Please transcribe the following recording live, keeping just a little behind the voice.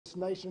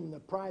this nation and the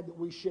pride that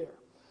we share.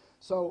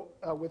 So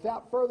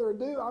without further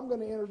ado, I'm going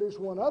to introduce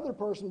one other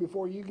person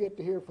before you get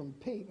to hear from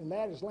Pete, and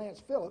that is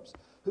Lance Phillips,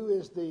 who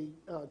is the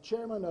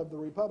chairman of the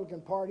Republican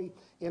Party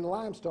in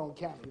Limestone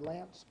County.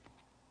 Lance.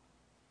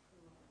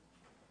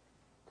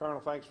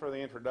 Colonel, thanks for the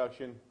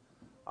introduction.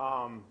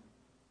 I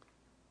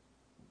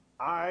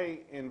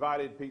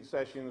invited Pete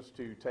Sessions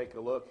to take a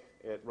look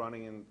at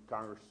running in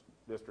Congress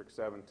District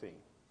 17.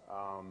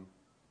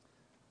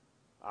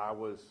 I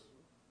was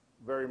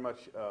very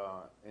much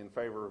in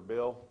favor of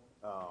Bill,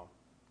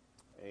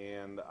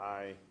 and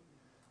I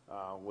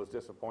was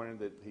disappointed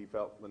that he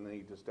felt the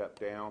need to step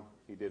down.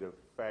 He did a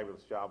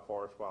fabulous job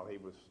for us while he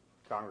was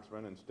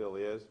congressman and still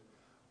is.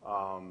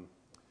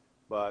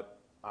 But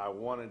I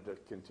wanted to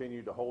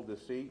continue to hold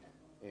this seat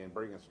and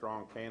bring a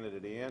strong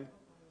candidate in.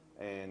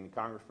 And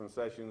Congressman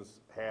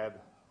Sessions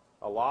had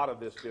a lot of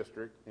this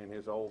district in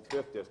his old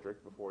 5th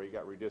district before he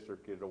got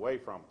redistricted away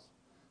from us.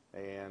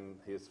 And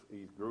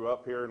he grew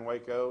up here in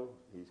Waco.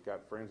 He's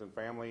got friends and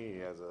family. He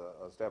has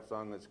a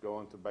stepson that's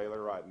going to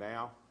Baylor right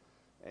now.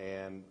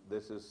 And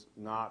this is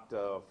not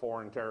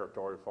foreign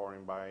territory for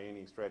him by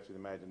any stretch of the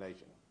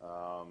imagination.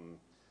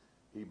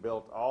 He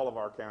built all of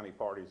our county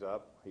parties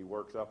up. He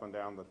works up and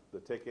down the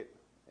ticket.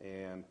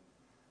 And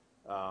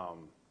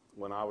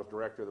when I was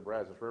director of the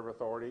Brazos River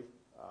Authority,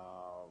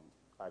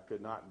 I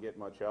could not get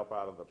much help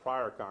out of the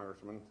prior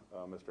congressman,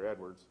 Mr.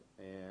 Edwards,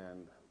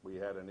 and we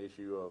had an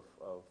issue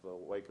of the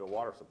Waco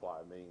water supply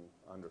being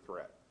under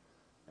threat.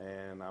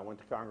 And I went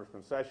to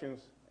Congressman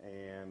Sessions,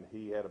 and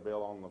he had a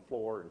bill on the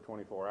floor in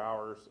 24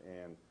 hours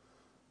and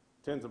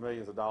tens of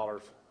millions of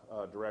dollars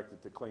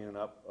directed to cleaning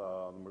up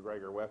the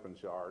McGregor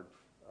weapons yard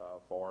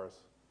for us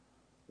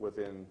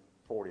within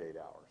 48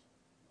 hours.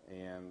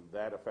 And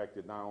that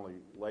affected not only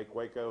Lake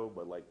Waco,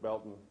 but Lake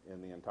Belton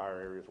and the entire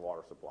area's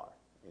water supply.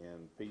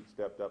 And Pete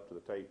stepped up to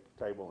the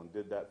table and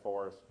did that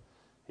for us.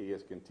 He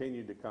has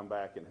continued to come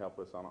back and help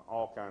us on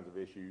all kinds of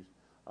issues,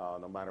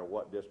 no matter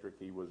what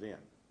district he was in.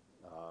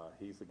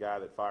 He's the guy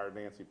that fired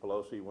Nancy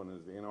Pelosi when he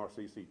was the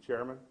NRCC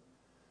chairman.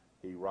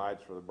 He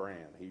rides for the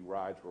brand. He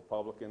rides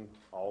Republican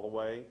all the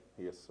way.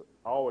 He has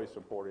always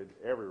supported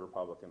every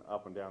Republican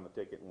up and down the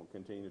ticket and will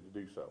continue to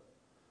do so.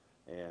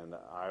 And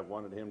I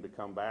wanted him to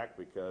come back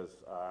because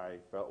I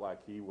felt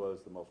like he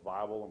was the most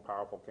viable and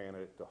powerful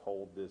candidate to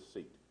hold this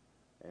seat.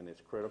 And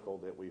it's critical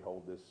that we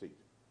hold this seat.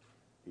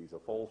 He's a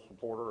full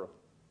supporter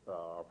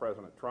of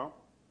President Trump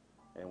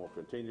and will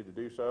continue to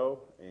do so.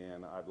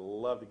 And I'd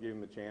love to give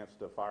him the chance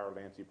to fire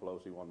Nancy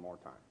Pelosi one more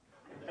time.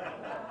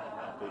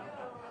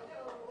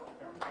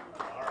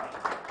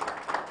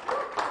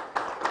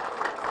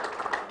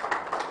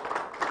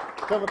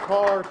 Chairman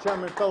Carr,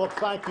 Chairman Phillips,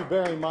 thank you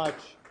very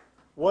much.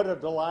 What a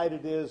delight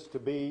it is to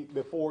be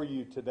before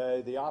you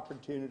today. The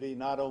opportunity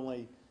not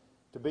only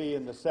to be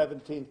in the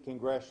 17th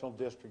Congressional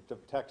District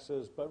of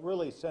Texas, but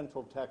really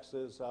Central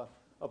Texas,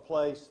 a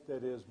place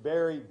that is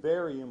very,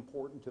 very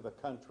important to the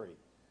country.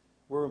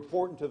 We're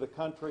important to the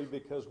country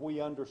because we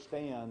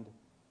understand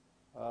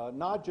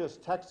not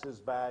just Texas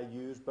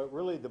values, but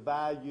really the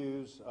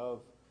values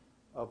of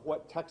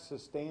what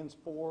Texas stands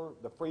for,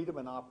 the freedom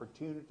and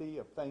opportunity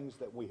of things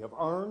that we have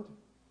earned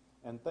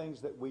and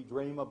things that we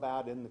dream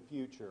about in the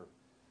future.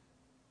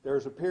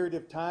 There's a period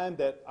of time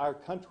that our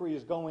country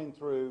is going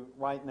through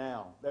right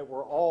now that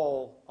we're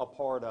all a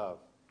part of.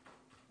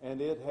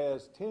 And it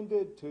has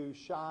tended to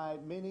shy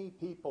many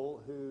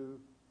people who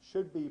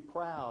should be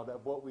proud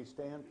of what we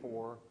stand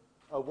for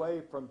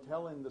away from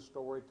telling the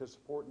story to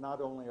support not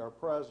only our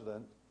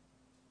president,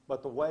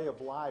 but the way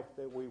of life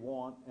that we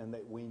want and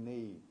that we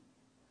need.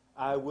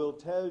 I will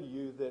tell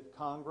you that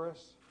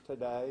Congress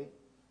today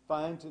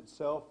finds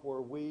itself where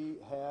we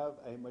have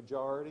a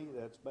majority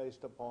that's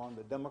based upon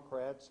the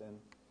Democrats and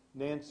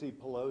Nancy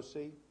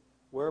Pelosi,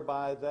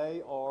 whereby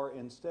they are,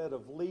 instead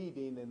of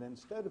leading and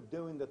instead of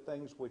doing the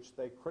things which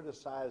they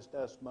criticized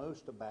us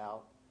most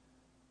about,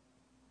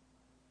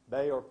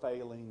 they are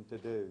failing to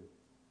do.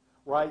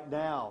 Right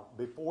now,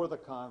 before the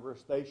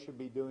Congress, they should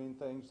be doing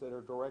things that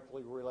are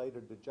directly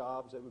related to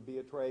jobs. That would be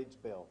a trades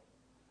bill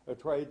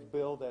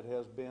that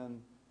has been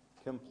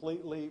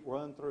completely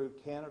run through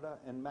Canada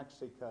and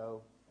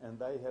Mexico, and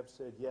they have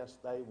said, yes,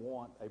 they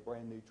want a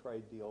brand new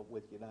trade deal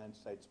with the United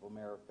States of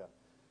America.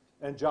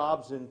 And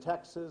jobs in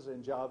Texas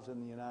and jobs in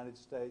the United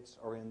States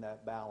are in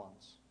that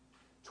balance.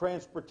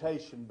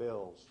 Transportation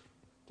bills,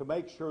 to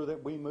make sure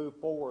that we move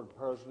forward.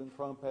 President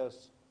Trump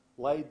has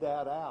laid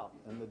that out.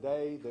 And the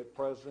day that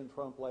President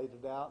Trump laid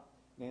it out,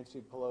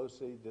 Nancy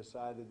Pelosi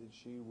decided that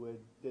she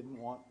didn't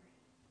want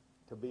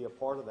to be a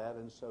part of that,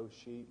 and so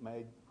she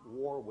made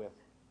war with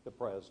the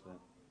president.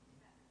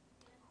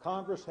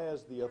 Congress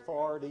has the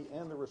authority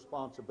and the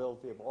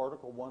responsibility of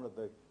Article 1 of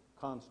the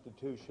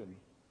Constitution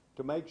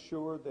to make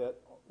sure that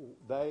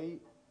they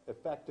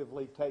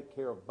effectively take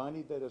care of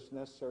money that is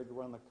necessary to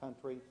run the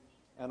country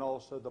and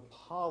also the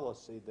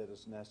policy that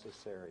is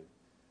necessary.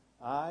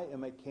 I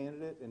am a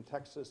candidate in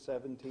Texas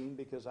 17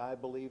 because I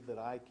believe that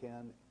I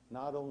can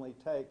not only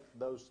take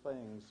those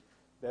things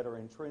that are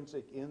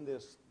intrinsic in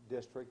this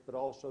district, but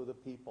also the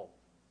people.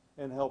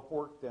 and help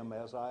work them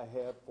as I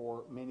have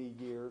for many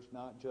years,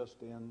 not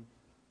just in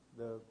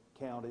the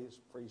counties,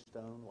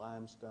 Freestone,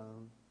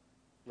 Limestone,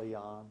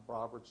 Leon,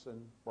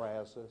 Robertson,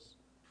 Brazos,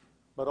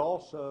 but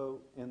also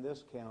in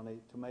this county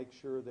to make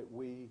sure that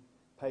we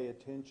pay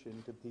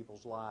attention to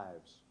people's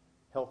lives,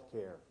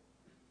 healthcare,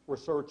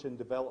 research and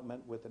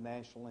development with the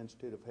National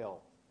Institute of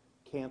Health,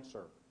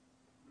 cancer,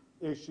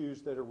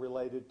 issues that are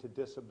related to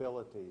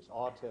disabilities,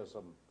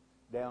 autism,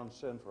 Down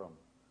syndrome,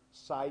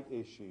 sight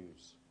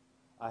issues.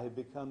 I have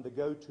become the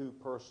go-to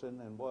person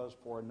and was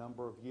for a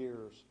number of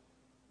years,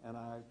 and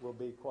I will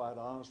be quite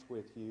honest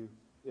with you,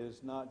 it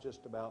is not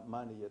just about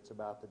money, it's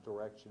about the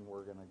direction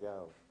we're going to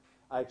go.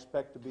 I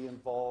expect to be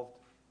involved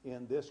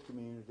in this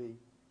community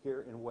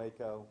here in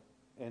Waco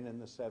and in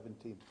the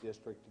 17th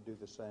District to do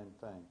the same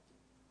thing.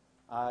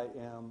 I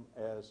am,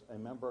 as a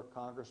member of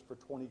Congress for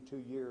 22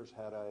 years,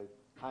 had a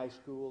high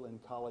school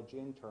and college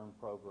intern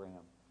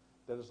program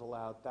that has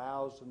allowed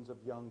thousands of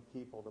young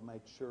people to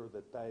make sure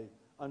that they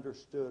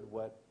understood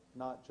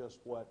not just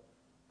what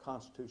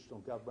constitutional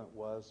government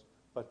was,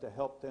 but to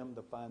help them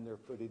to find their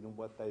footing in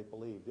what they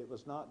believed. It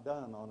was not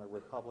done on a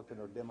Republican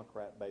or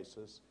Democrat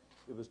basis.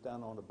 It was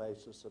done on a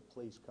basis of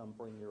please come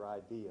bring your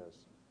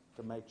ideas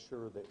to make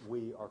sure that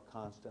we are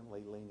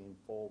constantly leaning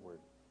forward.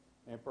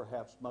 And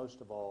perhaps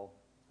most of all,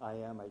 I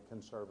am a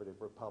conservative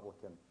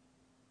Republican.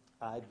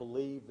 I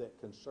believe that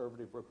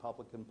conservative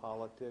Republican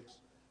politics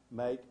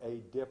make a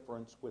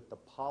difference with the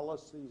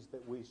policies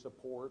that we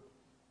support,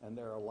 and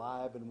they're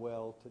alive and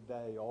well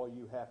today. All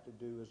you have to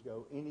do is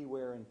go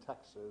anywhere in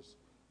Texas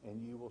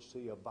and you will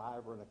see a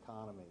vibrant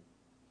economy.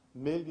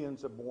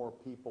 Millions of more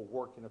people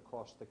working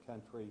across the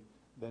country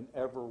than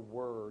ever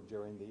were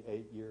during the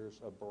 8 years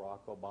of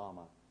Barack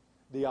Obama.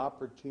 The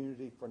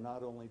opportunity for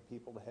not only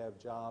people to have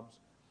jobs,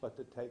 but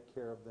to take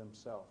care of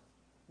themselves.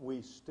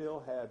 We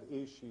still have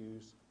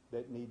issues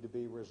that need to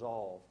be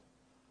resolved.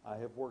 I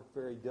have worked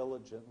very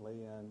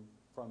diligently and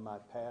from my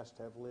past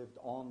have lived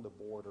on the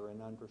border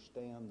and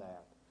understand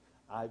that.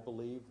 I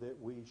believe that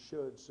we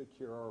should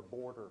secure our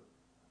border.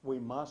 We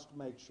must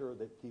make sure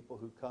that people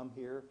who come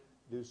here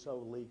do so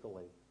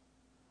legally.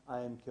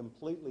 I am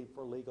completely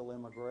for legal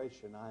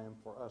immigration. I am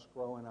for us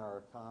growing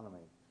our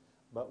economy.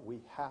 But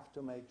we have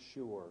to make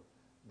sure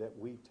that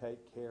we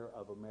take care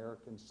of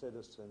American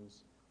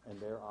citizens and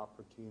their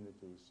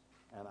opportunities.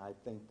 And I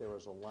think there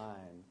is a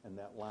line, and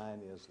that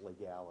line is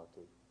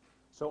legality.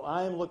 So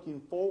I am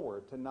looking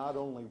forward to not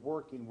only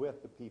working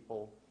with the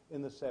people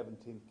in the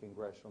 17th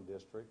Congressional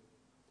District,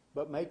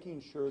 but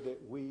making sure that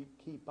we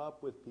keep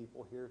up with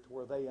people here to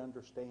where they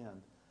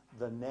understand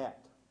the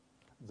net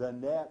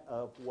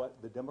of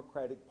what the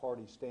Democratic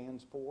Party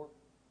stands for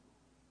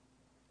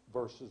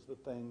versus the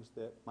things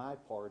that my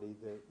party,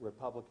 the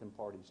Republican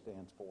Party,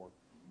 stands for.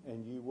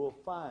 And you will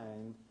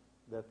find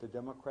that the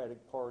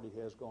Democratic Party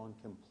has gone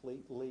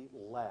completely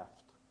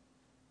left.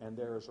 And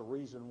there is a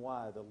reason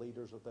why the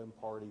leaders of the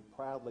party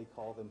proudly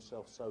call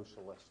themselves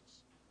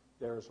socialists.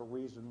 There is a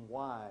reason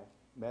why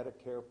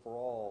Medicare for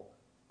All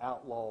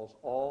outlaws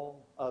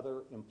all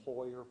other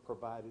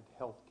employer-provided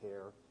health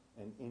care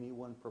and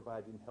anyone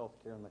providing health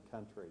care in the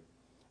country.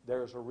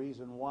 There's a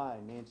reason why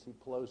Nancy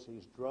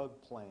Pelosi's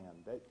drug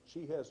plan that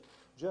she has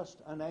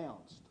just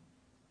announced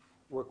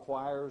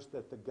requires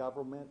that the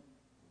government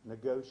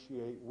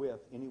negotiate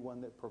with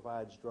anyone that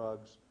provides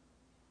drugs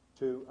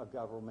to a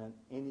government,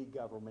 any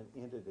government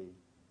entity.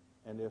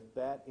 And if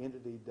that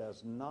entity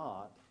does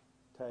not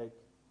take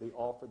the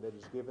offer that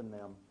is given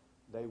them,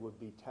 they would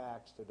be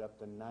taxed at up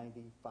to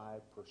 95%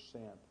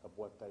 of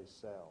what they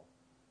sell.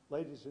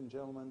 Ladies and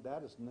gentlemen,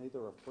 that is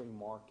neither a free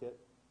market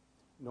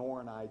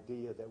nor an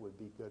idea that would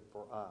be good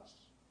for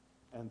us.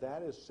 And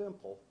that is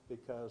simple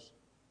because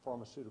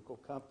pharmaceutical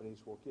companies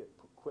will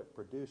quit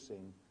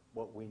producing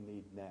what we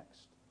need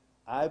next.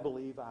 I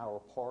believe our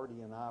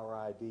party and our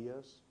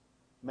ideas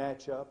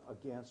match up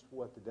against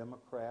what the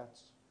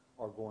Democrats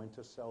are going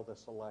to sell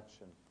this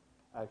election.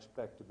 I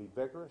expect to be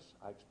vigorous.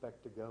 I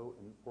expect to go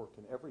and work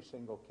in every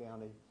single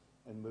county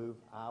and move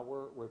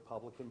our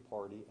Republican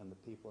Party and the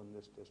people in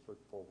this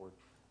district forward.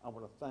 I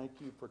want to thank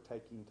you for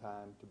taking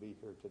time to be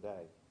here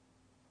today.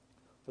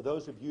 For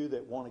those of you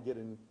that want to get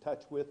in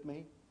touch with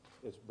me,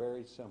 it's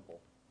very simple.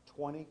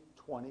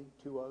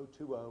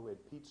 2020-2020 at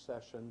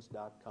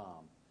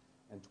PeteSessions.com.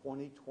 And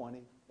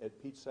 2020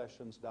 at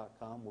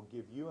PeteSessions.com will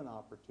give you an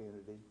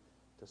opportunity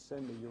to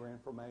send me your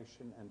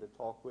information and to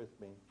talk with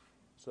me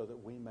so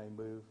that we may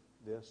move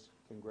this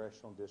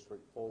congressional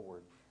district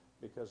forward.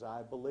 Because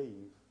I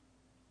believe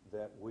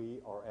that we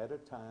are at a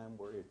time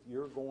where if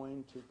you're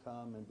going to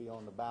come and be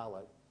on the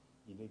ballot,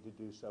 you need to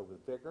do so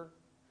with vigor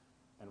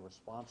and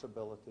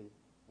responsibility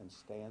and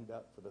stand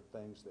up for the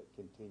things that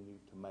continue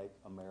to make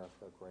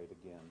America great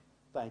again.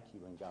 Thank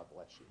you, and God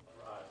bless you.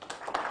 All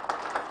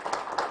right.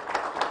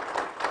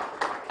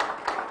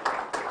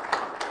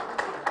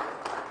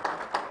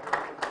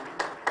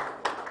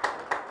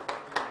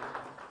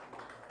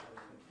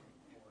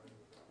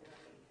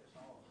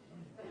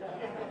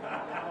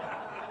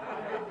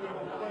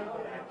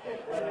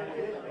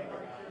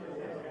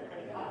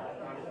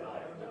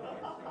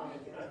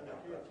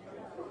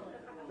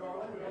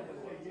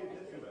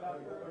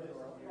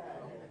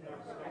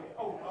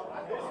 Oh,